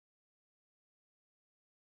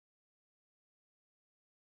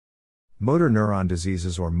Motor neuron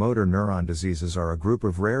diseases or motor neuron diseases are a group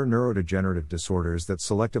of rare neurodegenerative disorders that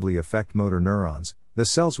selectively affect motor neurons, the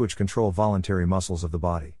cells which control voluntary muscles of the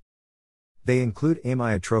body. They include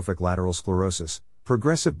amyotrophic lateral sclerosis,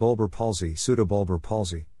 progressive bulbar palsy, pseudobulbar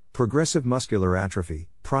palsy, progressive muscular atrophy,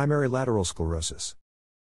 primary lateral sclerosis,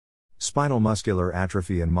 spinal muscular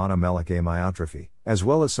atrophy and monomelic amyotrophy, as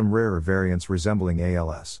well as some rarer variants resembling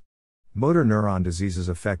ALS. Motor neuron diseases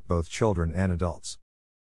affect both children and adults.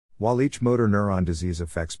 While each motor neuron disease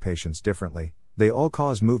affects patients differently, they all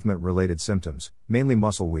cause movement-related symptoms, mainly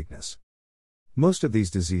muscle weakness. Most of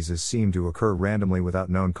these diseases seem to occur randomly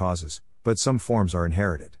without known causes, but some forms are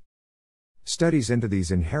inherited. Studies into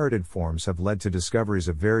these inherited forms have led to discoveries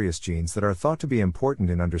of various genes that are thought to be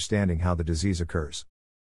important in understanding how the disease occurs.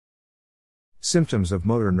 Symptoms of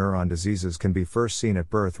motor neuron diseases can be first seen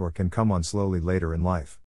at birth or can come on slowly later in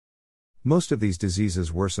life. Most of these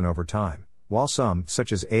diseases worsen over time, while some,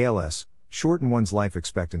 such as ALS, shorten one's life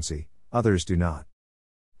expectancy, others do not.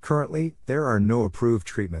 Currently, there are no approved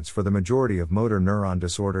treatments for the majority of motor neuron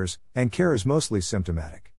disorders, and care is mostly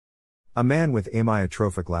symptomatic. A man with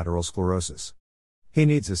amyotrophic lateral sclerosis. He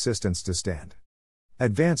needs assistance to stand.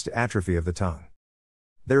 Advanced atrophy of the tongue.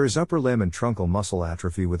 There is upper limb and truncal muscle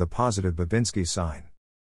atrophy with a positive Babinski sign.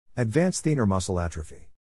 Advanced thenar muscle atrophy.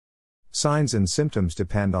 Signs and symptoms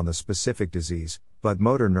depend on the specific disease, but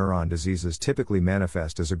motor neuron diseases typically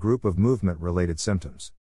manifest as a group of movement-related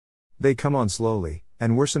symptoms. They come on slowly,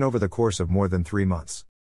 and worsen over the course of more than 3 months.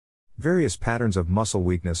 Various patterns of muscle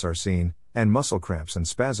weakness are seen, and muscle cramps and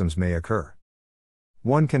spasms may occur.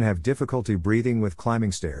 One can have difficulty breathing with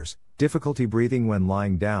climbing stairs, difficulty breathing when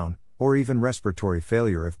lying down, or even respiratory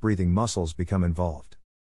failure if breathing muscles become involved.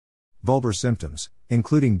 Bulbar symptoms,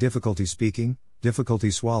 including difficulty speaking,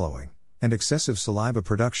 difficulty swallowing, and excessive saliva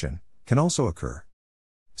production, can also occur.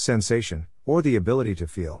 Sensation, or the ability to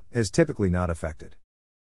feel, is typically not affected.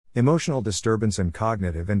 Emotional disturbance and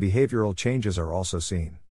cognitive and behavioral changes are also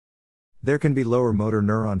seen. There can be lower motor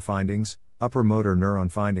neuron findings, upper motor neuron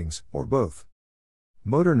findings, or both.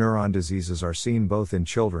 Motor neuron diseases are seen both in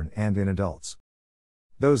children and in adults.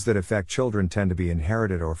 Those that affect children tend to be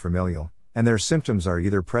inherited or familial, and their symptoms are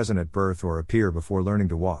either present at birth or appear before learning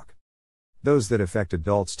to walk. Those that affect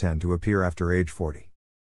adults tend to appear after age 40.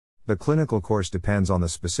 The clinical course depends on the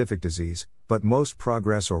specific disease, but most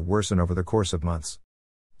progress or worsen over the course of months.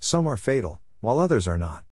 Some are fatal, while others are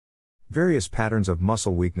not. Various patterns of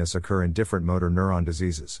muscle weakness occur in different motor neuron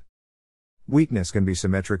diseases. Weakness can be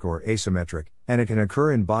symmetric or asymmetric, and it can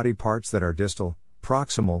occur in body parts that are distal,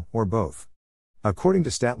 proximal, or both. According to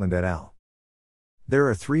Statland et al., there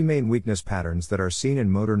are 3 main weakness patterns that are seen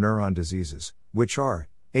in motor neuron diseases, which are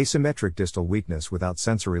asymmetric distal weakness without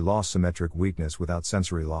sensory loss, symmetric weakness without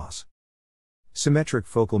sensory loss. Symmetric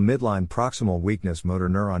focal midline proximal weakness. Motor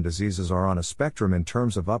neuron diseases are on a spectrum in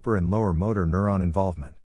terms of upper and lower motor neuron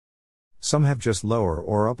involvement. Some have just lower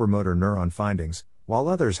or upper motor neuron findings, while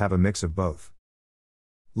others have a mix of both.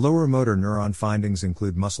 Lower motor neuron findings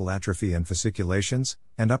include muscle atrophy and fasciculations,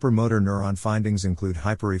 and upper motor neuron findings include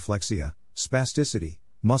hyperreflexia, spasticity,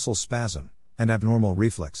 muscle spasm, and abnormal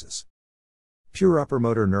reflexes. Pure upper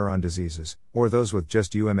motor neuron diseases, or those with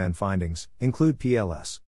just UMN findings, include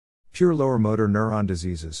PLS. Pure lower motor neuron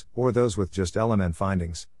diseases, or those with just LMN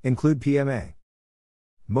findings, include PMA.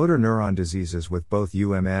 Motor neuron diseases with both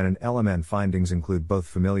UMN and LMN findings include both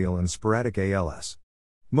familial and sporadic ALS.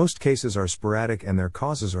 Most cases are sporadic and their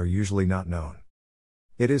causes are usually not known.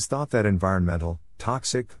 It is thought that environmental,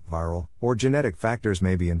 toxic, viral, or genetic factors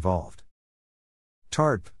may be involved.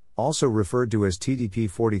 TARP, also referred to as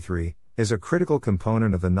TDP43, is a critical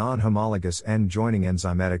component of the non-homologous end-joining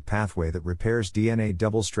enzymatic pathway that repairs DNA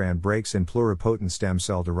double-strand breaks in pluripotent stem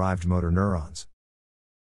cell-derived motor neurons.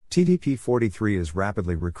 TDP43 is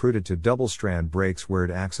rapidly recruited to double-strand breaks where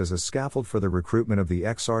it acts as a scaffold for the recruitment of the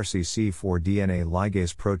XRCC4 DNA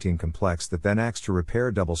ligase protein complex that then acts to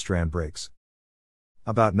repair double-strand breaks.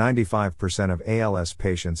 About 95% of ALS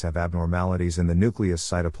patients have abnormalities in the nucleus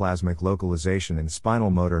cytoplasmic localization in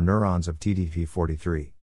spinal motor neurons of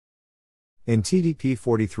TDP43. In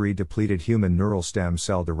TDP43 depleted human neural stem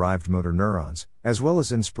cell-derived motor neurons, as well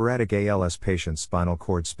as in sporadic ALS patients' spinal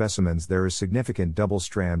cord specimens, there is significant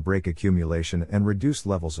double-strand break accumulation and reduced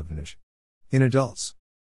levels of NASH. In adults,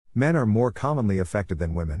 men are more commonly affected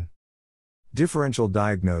than women. Differential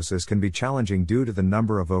diagnosis can be challenging due to the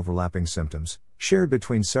number of overlapping symptoms, shared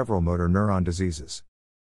between several motor neuron diseases.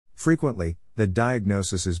 Frequently, the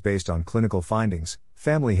diagnosis is based on clinical findings,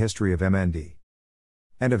 family history of MND,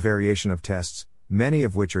 and a variation of tests, many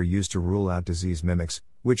of which are used to rule out disease mimics,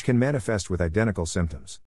 which can manifest with identical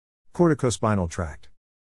symptoms. Corticospinal tract.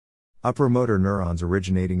 Upper motor neurons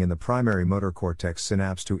originating in the primary motor cortex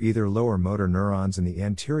synapse to either lower motor neurons in the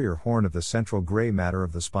anterior horn of the central gray matter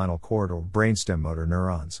of the spinal cord or brainstem motor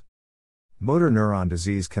neurons. Motor neuron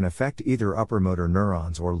disease can affect either upper motor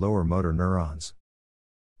neurons or lower motor neurons.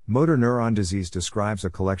 Motor neuron disease describes a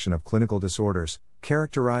collection of clinical disorders,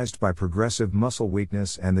 characterized by progressive muscle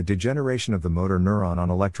weakness and the degeneration of the motor neuron on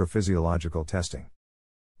electrophysiological testing.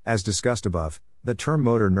 As discussed above, the term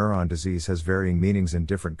motor neuron disease has varying meanings in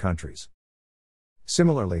different countries.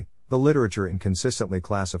 Similarly, the literature inconsistently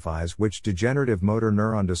classifies which degenerative motor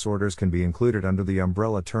neuron disorders can be included under the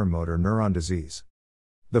umbrella term motor neuron disease.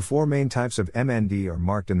 The four main types of MND are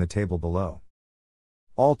marked in the table below.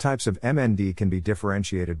 All types of MND can be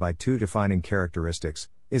differentiated by two defining characteristics: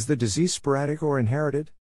 is the disease sporadic or inherited?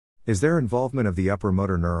 Is there involvement of the upper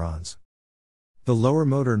motor neurons, the lower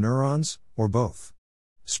motor neurons, or both?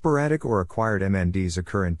 Sporadic or acquired MNDs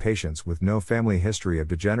occur in patients with no family history of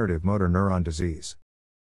degenerative motor neuron disease.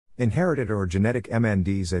 Inherited or genetic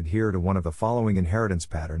MNDs adhere to one of the following inheritance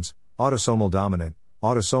patterns: autosomal dominant,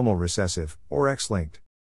 autosomal recessive, or X-linked.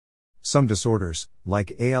 Some disorders,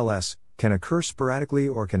 like ALS, can occur sporadically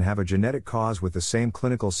or can have a genetic cause with the same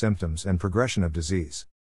clinical symptoms and progression of disease.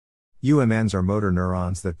 UMNs are motor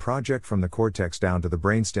neurons that project from the cortex down to the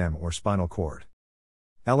brainstem or spinal cord.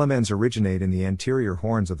 LMNs originate in the anterior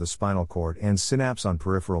horns of the spinal cord and synapse on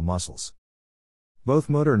peripheral muscles. Both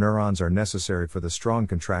motor neurons are necessary for the strong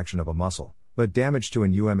contraction of a muscle, but damage to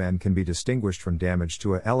an UMN can be distinguished from damage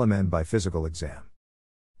to a LMN by physical exam.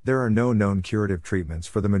 There are no known curative treatments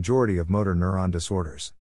for the majority of motor neuron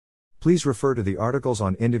disorders. Please refer to the articles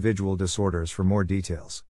on individual disorders for more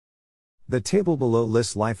details. The table below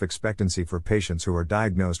lists life expectancy for patients who are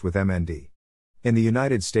diagnosed with MND. In the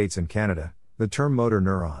United States and Canada, the term motor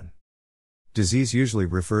neuron disease usually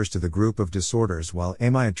refers to the group of disorders, while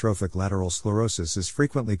amyotrophic lateral sclerosis is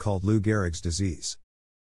frequently called Lou Gehrig's disease.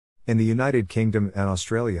 In the United Kingdom and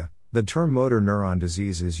Australia, the term motor neuron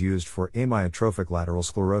disease is used for amyotrophic lateral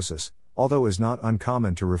sclerosis, although is not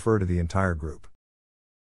uncommon to refer to the entire group.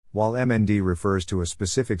 While MND refers to a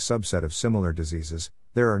specific subset of similar diseases,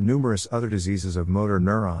 there are numerous other diseases of motor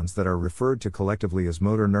neurons that are referred to collectively as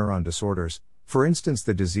motor neuron disorders, for instance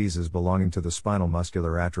the diseases belonging to the spinal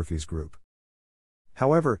muscular atrophies group.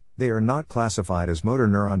 However, they are not classified as motor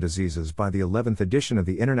neuron diseases by the 11th edition of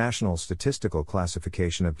the International Statistical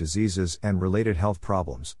Classification of Diseases and Related Health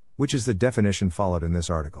Problems, which is the definition followed in this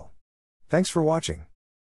article. Thanks for watching.